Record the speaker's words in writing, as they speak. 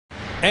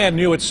And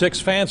new at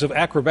 6, fans of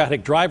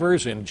acrobatic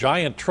drivers in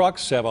giant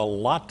trucks have a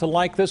lot to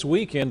like this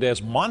weekend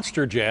as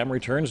Monster Jam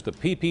returns to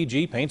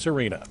PPG Paints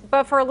Arena.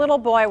 But for a little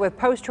boy with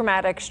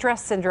post-traumatic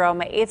stress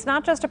syndrome, it's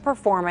not just a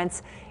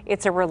performance,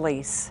 it's a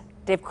release.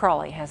 Dave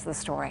Crawley has the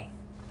story.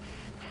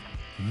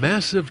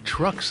 Massive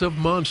trucks of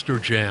Monster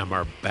Jam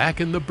are back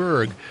in the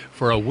Berg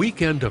for a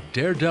weekend of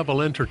daredevil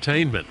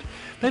entertainment.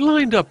 They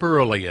lined up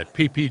early at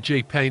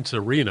PPG Paints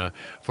Arena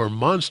for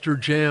Monster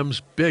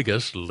Jam's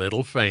biggest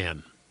little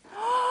fan.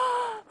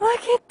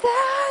 Look at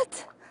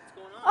that!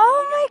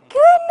 Oh my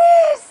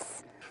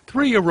goodness!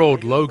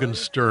 3-year-old Logan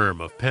Sturm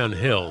of Penn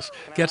Hills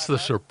gets the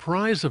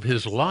surprise of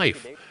his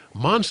life.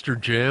 Monster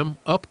Jam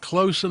up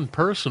close and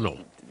personal.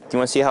 Do you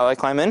want to see how I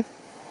climb in?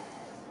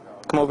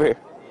 Come over here.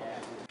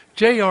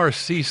 J.R.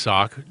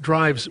 Seasock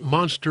drives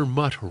Monster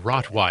Mutt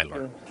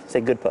Rottweiler. Say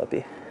good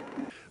puppy.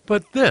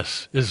 But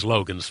this is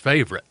Logan's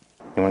favorite.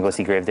 You want to go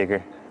see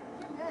Gravedigger?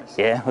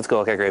 Yeah, let's go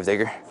look at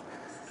Gravedigger.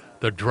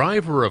 The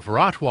driver of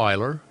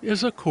Rottweiler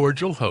is a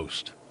cordial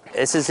host.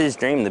 This is his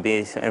dream, to be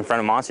in front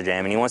of Monster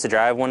Jam, and he wants to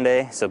drive one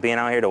day. So being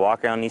out here to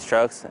walk around these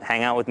trucks,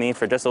 hang out with me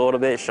for just a little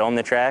bit, show him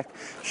the track,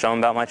 show him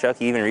about my truck.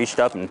 He even reached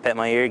up and pet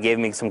my ear, gave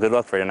me some good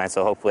luck for tonight,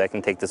 so hopefully I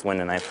can take this win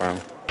tonight for him.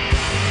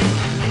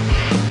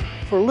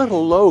 For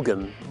little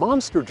Logan,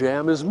 Monster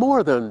Jam is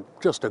more than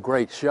just a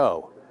great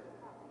show.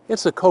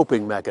 It's a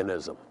coping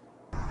mechanism.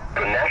 The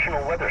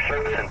National Weather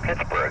Service in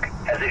Pittsburgh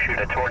has issued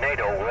a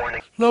tornado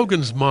warning.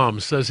 Logan's mom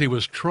says he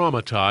was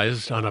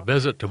traumatized on a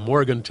visit to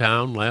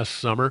Morgantown last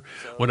summer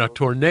when a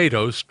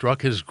tornado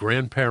struck his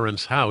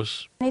grandparents'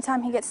 house.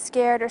 Anytime he gets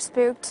scared or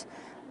spooked,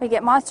 we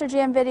get Monster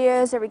Jam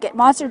videos or we get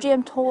Monster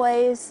Jam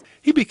toys.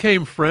 He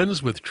became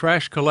friends with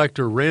trash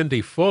collector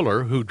Randy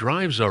Fuller, who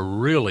drives a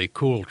really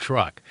cool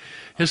truck.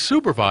 His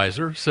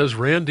supervisor says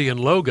Randy and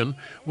Logan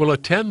will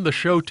attend the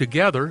show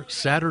together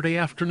Saturday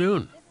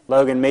afternoon.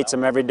 Logan meets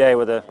him every day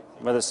with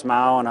a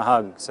smile and a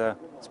hug, so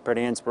it's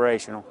pretty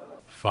inspirational.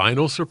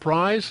 Final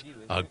surprise,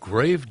 a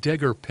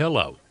Gravedigger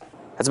pillow.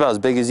 That's about as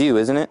big as you,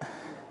 isn't it?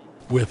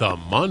 With a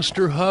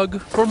monster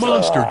hug for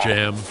Monster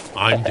Jam,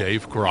 I'm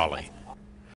Dave Crawley.